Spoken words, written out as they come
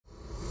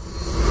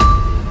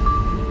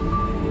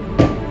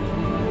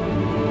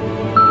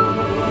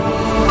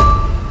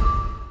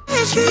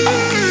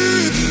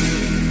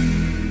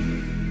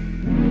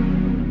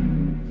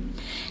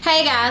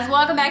Hey guys,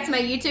 welcome back to my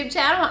YouTube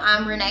channel.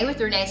 I'm Renee with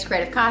Renee's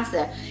Creative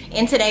Casa.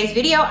 In today's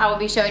video, I will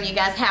be showing you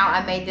guys how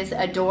I made this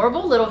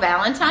adorable little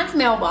Valentine's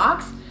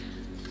mailbox.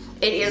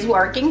 It is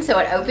working, so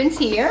it opens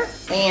here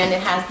and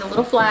it has the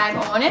little flag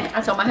on it.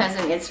 I told my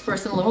husband it's for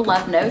some little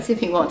love notes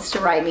if he wants to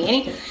write me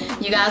any.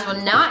 You guys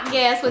will not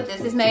guess what this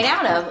is made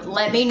out of.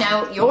 Let me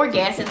know your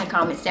guess in the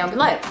comments down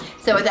below.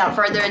 So without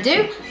further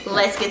ado,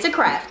 let's get to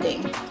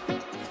crafting.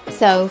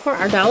 So for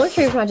our Dollar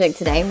Tree project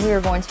today, we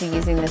are going to be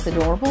using this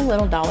adorable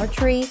little Dollar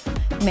Tree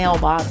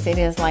mailbox. It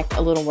is like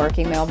a little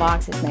working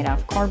mailbox. It's made out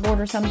of cardboard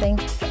or something.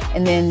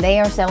 And then they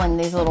are selling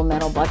these little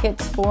metal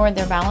buckets for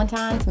their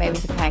Valentine's, maybe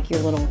to pack your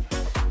little,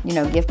 you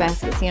know, gift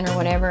baskets in or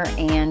whatever.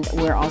 And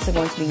we're also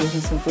going to be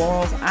using some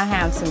florals. I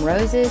have some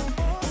roses,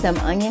 some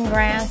onion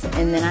grass,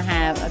 and then I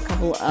have a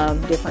couple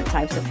of different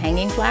types of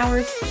hanging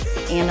flowers.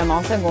 And I'm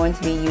also going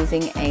to be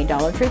using a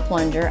Dollar Tree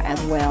plunger as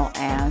well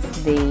as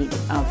the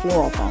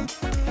floral foam.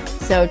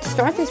 So to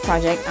start this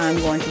project, I'm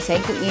going to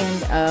take the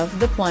end of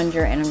the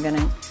plunger and I'm going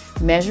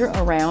to measure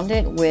around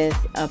it with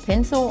a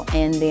pencil,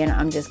 and then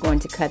I'm just going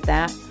to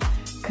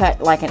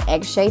cut like an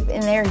X shape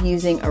in there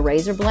using a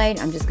razor blade.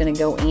 I'm just going to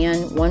go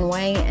in one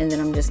way and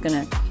then I'm just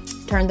going to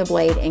turn the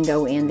blade and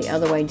go in the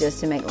other way just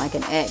to make like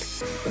an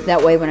X.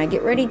 That way when I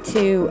get ready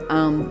to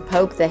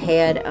poke the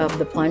head of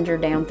the plunger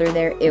down through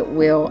there, it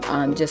will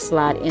just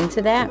slide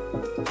into that.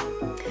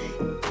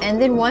 And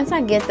then once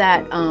I get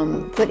that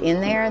put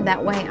in there,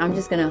 that way I'm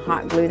just going to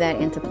hot glue that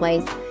into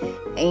place.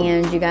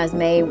 And you guys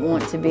may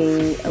want to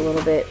be a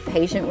little bit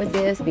patient with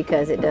this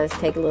because it does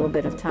take a little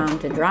bit of time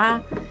to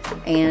dry.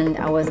 And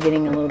I was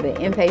getting a little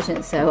bit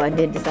impatient, so I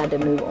did decide to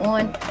move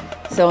on.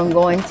 So I'm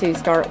going to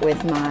start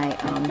with my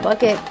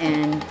bucket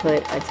and put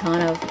a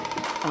ton of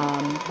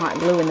hot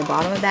glue in the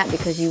bottom of that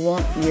because you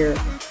want your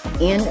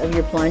end of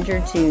your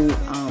plunger to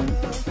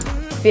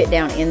fit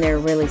down in there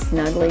really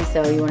snugly,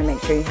 so you want to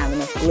make sure you have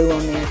enough glue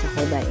on there to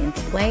hold that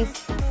into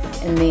place.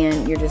 And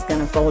then you're just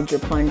going to fold your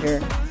plunger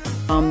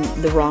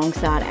the wrong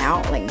side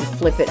out, like you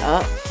flip it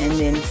up and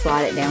then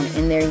slide it down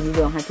in there. You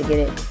will have to get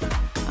it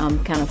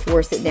kind of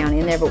force it down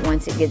in there, but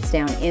once it gets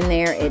down in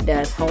there, it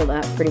does hold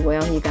up pretty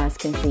well. You guys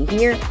can see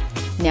here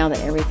now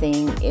that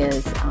everything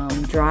is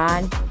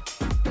dried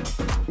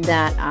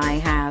that I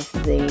have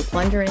the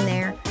plunger in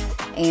there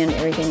and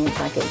everything looks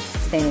like it's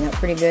standing up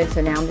pretty good.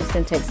 So now I'm just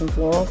going to take some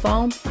floral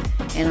foam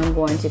and I'm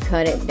going to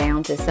cut it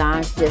down to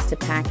size just to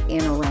pack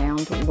in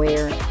around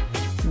where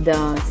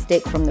the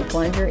stick from the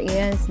plunger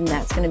is, and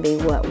that's going to be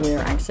what we're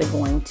actually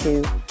going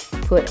to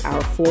put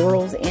our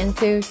florals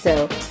into.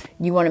 So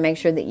you want to make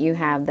sure that you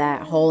have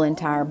that whole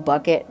entire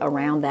bucket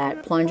around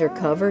that plunger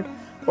covered,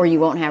 or you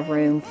won't have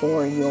room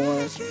for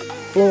your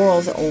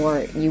florals,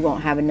 or you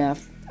won't have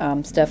enough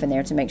stuff in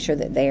there to make sure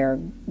that they are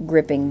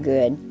gripping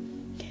good.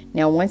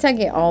 Now once I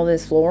get all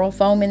this floral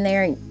foam in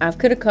there, I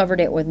could have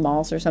covered it with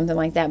moss or something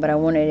like that, but I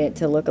wanted it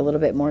to look a little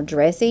bit more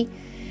dressy.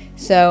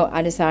 So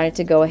I decided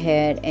to go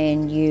ahead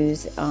and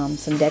use some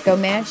deco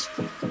mesh.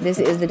 This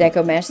is the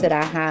deco mesh that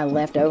I had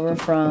left over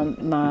from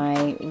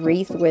my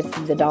wreath with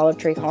the Dollar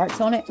Tree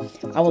hearts on it.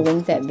 I will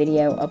link that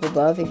video up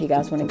above if you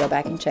guys want to go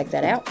back and check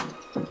that out.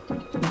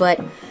 But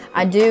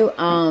I do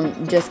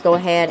just go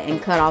ahead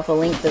and cut off a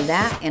length of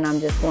that, and I'm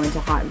just going to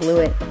hot glue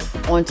it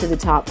onto the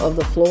top of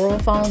the floral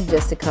foam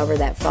just to cover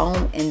that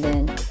foam. And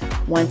then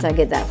once I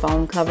get that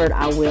foam covered,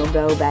 I will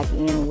go back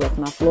in with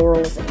my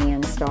florals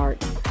and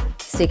start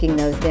sticking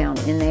those down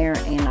in there,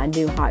 and I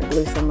do hot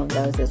glue some of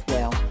those as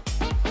well.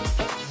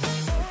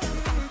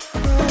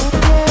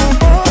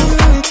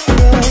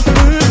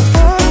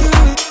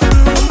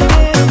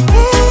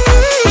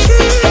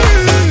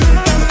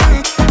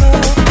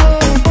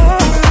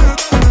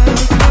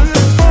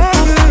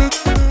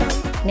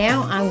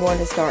 Now I'm going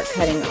to start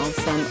cutting off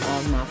some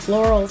of my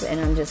florals, and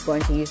I'm just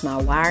going to use my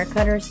wire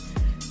cutters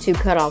to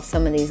cut off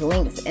some of these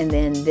lengths. And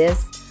then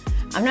this,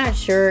 I'm not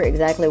sure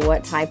exactly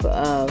what type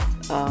of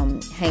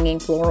hanging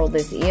floral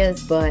this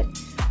is, but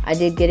I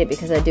did get it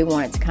because I do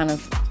want it to kind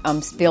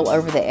of spill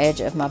over the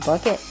edge of my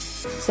bucket.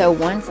 So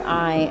once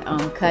I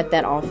cut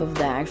that off of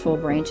the actual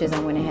branches, I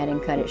went ahead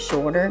and cut it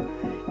shorter,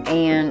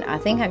 and I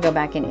think I go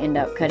back and end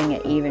up cutting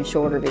it even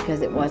shorter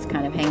because it was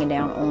kind of hanging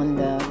down on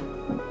the,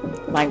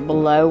 like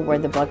below where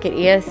the bucket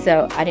is,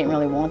 so I didn't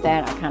really want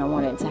that. I kind of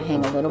wanted it to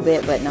hang a little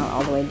bit but not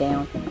all the way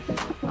down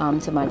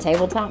to my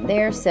tabletop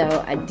there.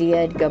 So I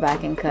did go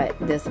back and cut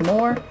this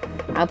more.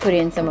 I put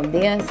in some of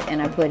this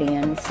and I put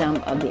in some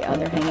of the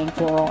other hanging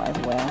floral as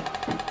well.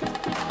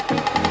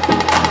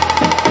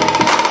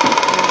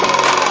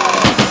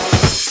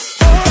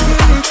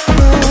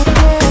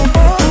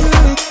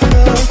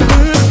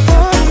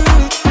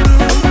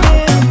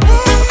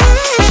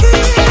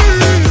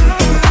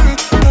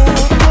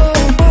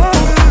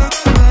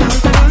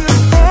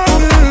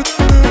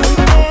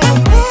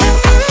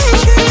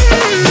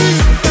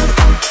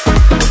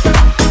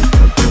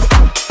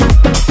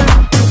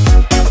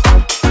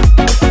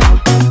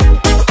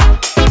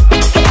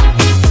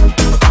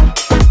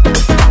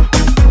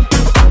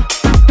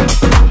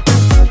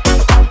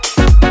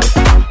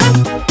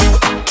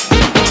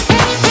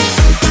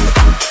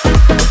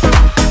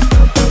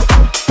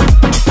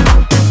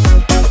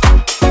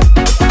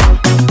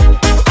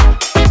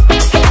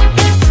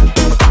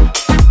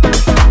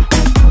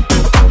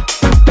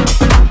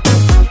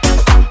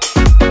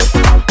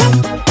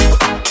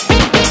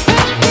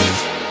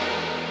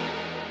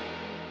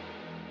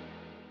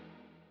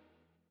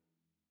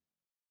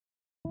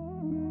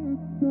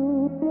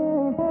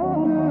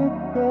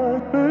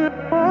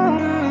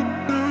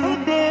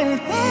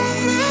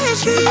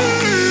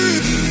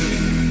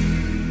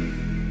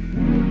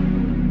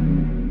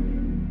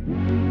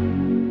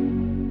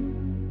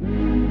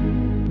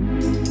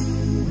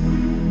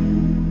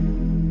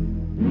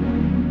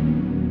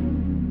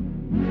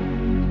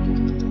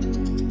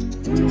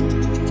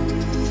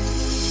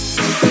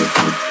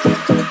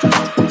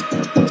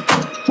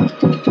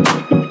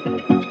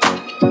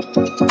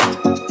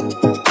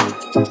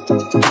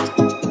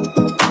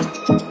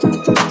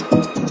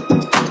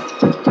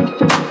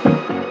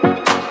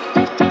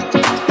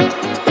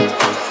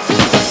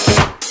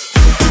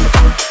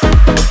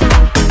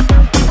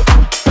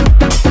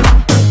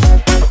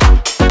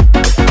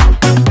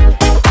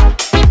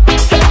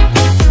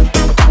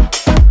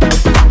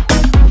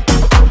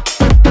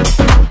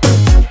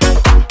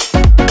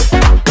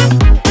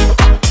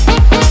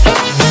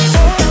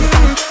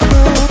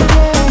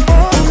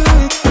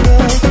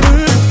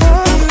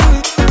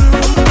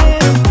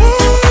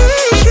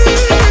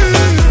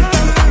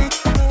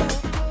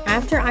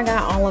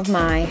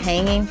 My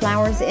hanging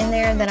flowers in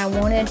there that I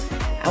wanted,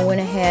 I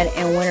went ahead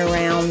and went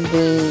around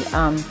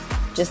the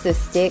just the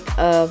stick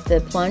of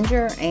the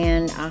plunger,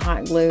 and I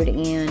hot glued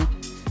in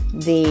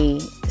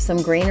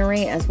some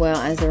greenery as well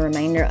as the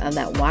remainder of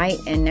that white.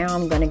 And now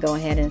I'm going to go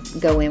ahead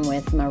and go in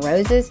with my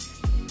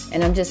roses,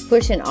 and I'm just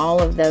pushing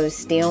all of those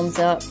stems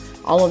up,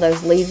 all of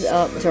those leaves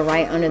up to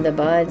right under the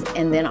buds,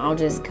 and then I'll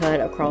just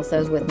cut across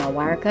those with my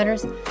wire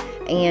cutters.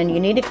 And you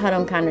need to cut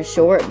them kind of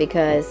short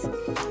because,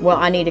 well,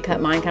 I need to cut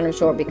mine kind of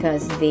short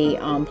because the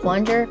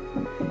plunger,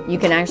 you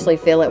can actually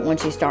feel it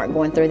once you start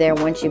going through there.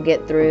 Once you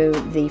get through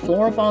the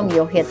floral foam,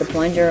 you'll hit the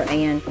plunger,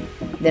 and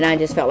then I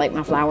just felt like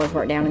my flowers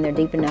weren't down in there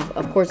deep enough.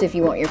 Of course, if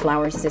you want your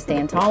flowers to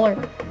stand taller,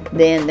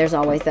 then there's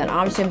always that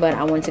option, but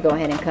I wanted to go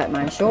ahead and cut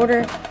mine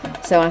shorter.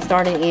 So I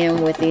started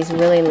in with these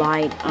really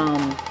light,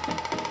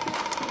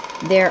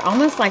 they're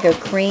almost like a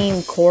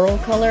cream coral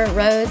color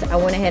rose. I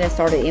went ahead and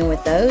started in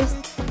with those.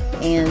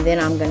 And then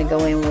I'm going to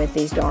go in with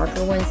these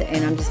darker ones,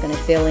 and I'm just going to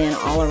fill in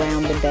all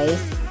around the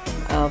base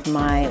of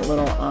my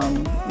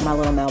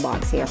little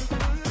mailbox here.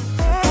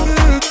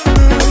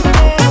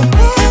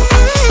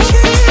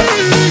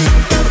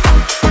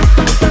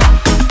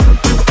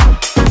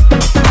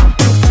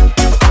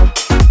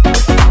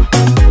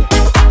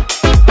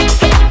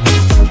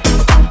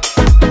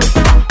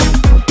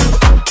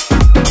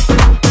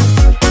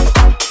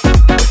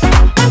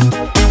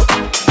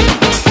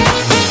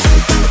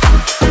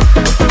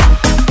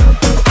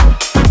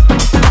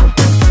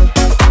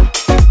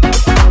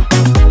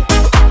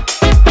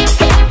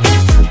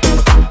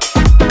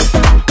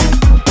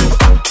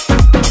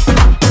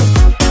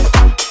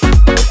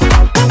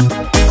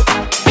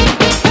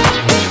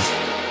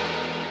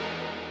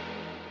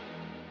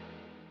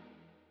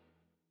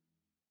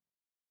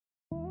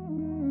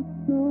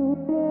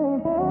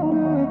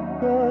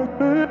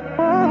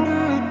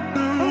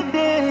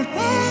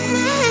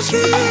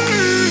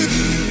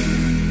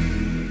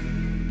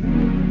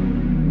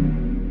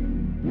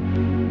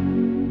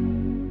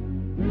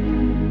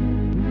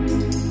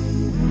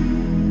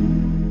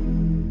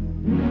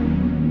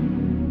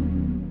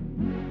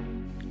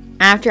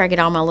 After I get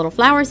all my little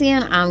flowers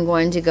in, I'm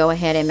going to go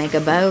ahead and make a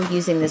bow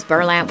using this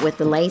burlap with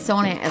the lace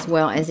on it, as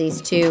well as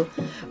these two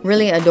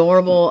really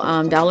adorable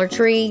Dollar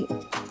Tree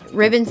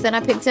ribbons that I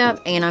picked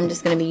up. And I'm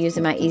just going to be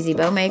using my Easy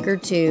Bow Maker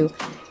to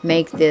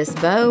make this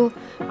bow.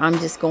 I'm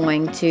just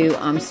going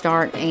to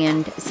start,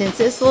 and since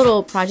this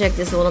little project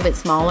is a little bit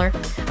smaller,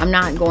 I'm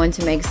not going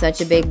to make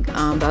such a big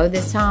bow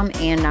this time,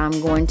 and I'm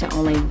going to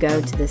only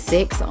go to the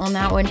 6 on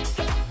that one.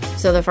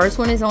 So the first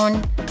one is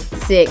on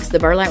 6, the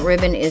burlap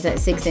ribbon is at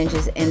 6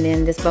 inches, and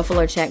then this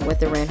buffalo check with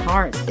the red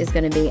hearts is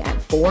going to be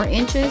at 4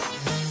 inches,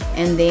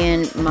 and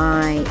then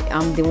my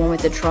the one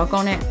with the truck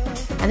on it,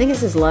 I think it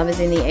says love is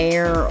in the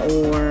air,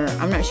 or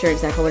I'm not sure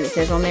exactly what it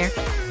says on there,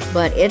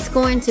 but it's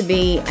going to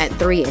be at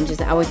 3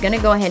 inches. I was going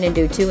to go ahead and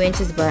do 2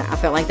 inches, but I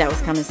felt like that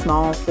was kind of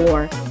small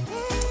for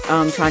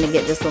trying to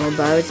get this little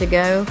bow to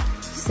go.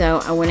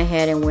 So I went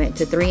ahead and went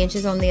to 3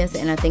 inches on this,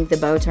 and I think the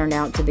bow turned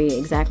out to be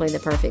exactly the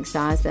perfect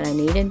size that I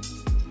needed.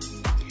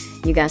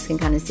 You guys can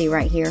kind of see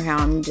right here how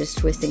I'm just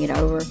twisting it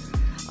over.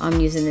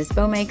 I'm using this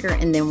bow maker,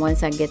 and then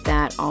once I get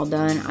that all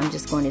done, I'm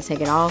just going to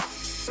take it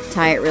off,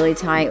 tie it really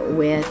tight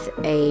with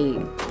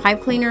a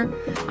pipe cleaner.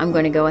 I'm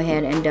going to go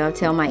ahead and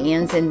dovetail my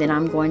ends, and then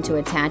I'm going to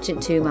attach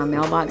it to my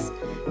mailbox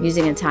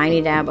using a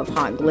tiny dab of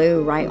hot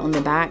glue right on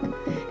the back.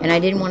 And I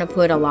didn't want to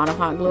put a lot of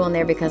hot glue on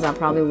there because I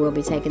probably will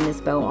be taking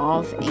this bow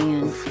off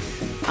and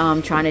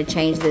trying to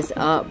change this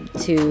up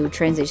to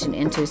transition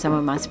into some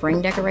of my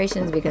spring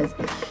decorations, because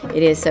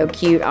it is so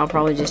cute. I'll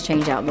probably just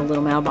change out the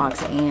little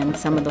mailbox and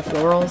some of the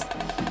florals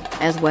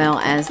as well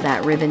as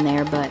that ribbon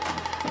there. But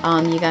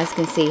you guys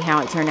can see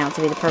how it turned out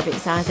to be the perfect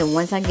size. And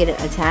once I get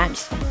it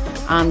attached,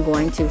 I'm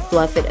going to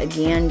fluff it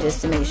again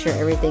just to make sure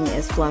everything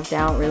is fluffed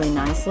out really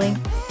nicely.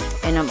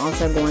 And I'm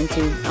also going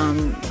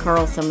to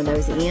curl some of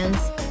those ends,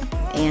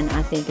 and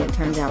I think it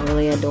turns out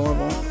really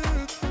adorable.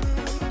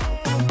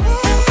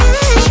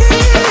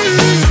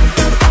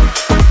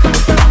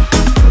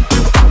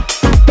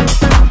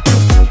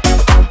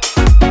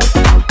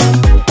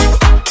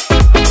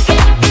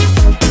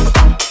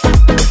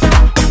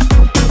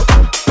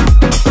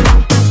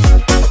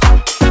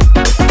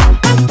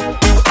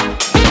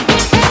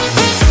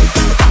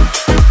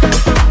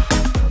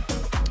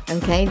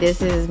 Okay,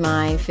 this is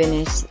my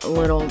finished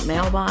little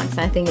mailbox.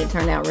 I think it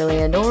turned out really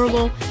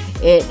adorable.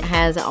 It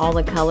has all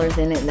the colors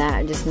in it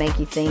that just make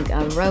you think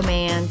of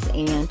romance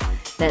and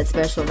that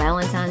special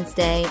Valentine's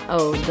Day.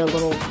 Oh, the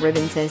little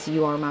ribbon says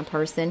 "You are my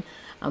person."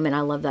 And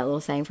I love that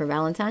little saying for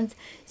Valentine's.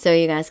 So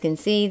you guys can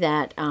see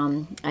that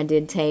I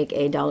did take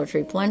a Dollar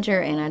Tree plunger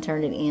and I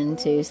turned it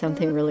into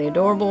something really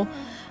adorable.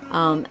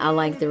 I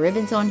like the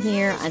ribbons on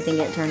here. I think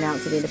it turned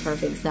out to be the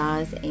perfect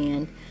size,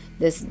 and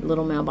this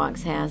little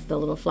mailbox has the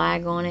little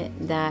flag on it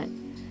that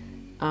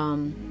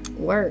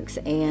works,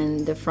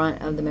 and the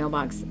front of the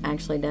mailbox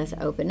actually does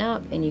open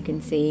up, and you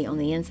can see on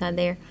the inside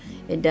there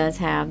it does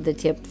have the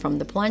tip from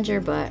the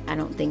plunger, but I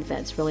don't think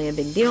that's really a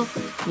big deal.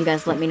 You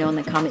guys let me know in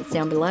the comments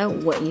down below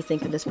what you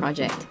think of this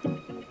project.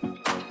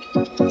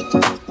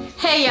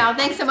 Hey y'all,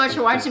 thanks so much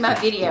for watching my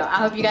video. I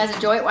hope you guys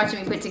enjoyed watching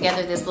me put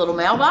together this little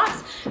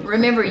mailbox.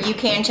 Remember, you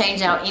can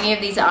change out any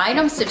of these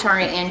items to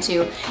turn it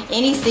into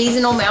any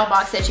seasonal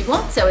mailbox that you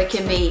want. So it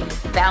can be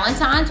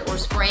Valentine's or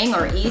spring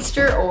or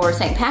Easter or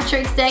St.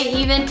 Patrick's Day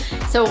even.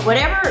 So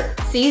whatever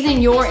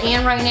season you're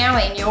in right now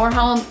in your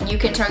home, you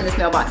can turn this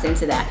mailbox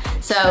into that.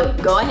 So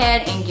go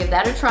ahead and give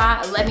that a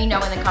try. Let me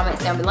know in the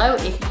comments down below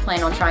if you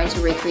plan on trying to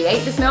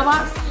recreate this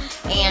mailbox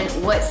and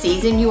what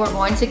season you are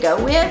going to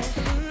go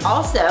with.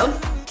 Also,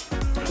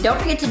 don't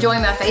forget to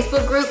join my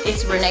Facebook group.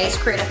 It's Renee's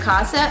Creative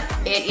Casa.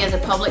 It is a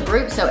public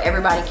group, so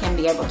everybody can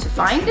be able to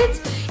find it.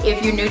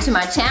 If you're new to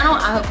my channel,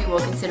 I hope you will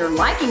consider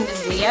liking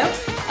this video,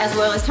 as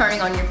well as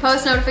turning on your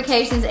post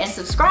notifications and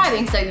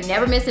subscribing so you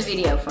never miss a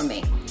video from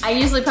me. I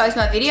usually post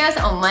my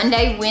videos on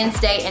Monday,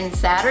 Wednesday, and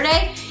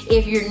Saturday.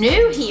 If you're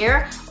new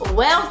here,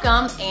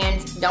 welcome,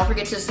 and don't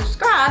forget to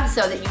subscribe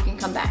so that you can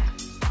come back.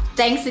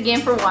 Thanks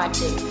again for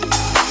watching.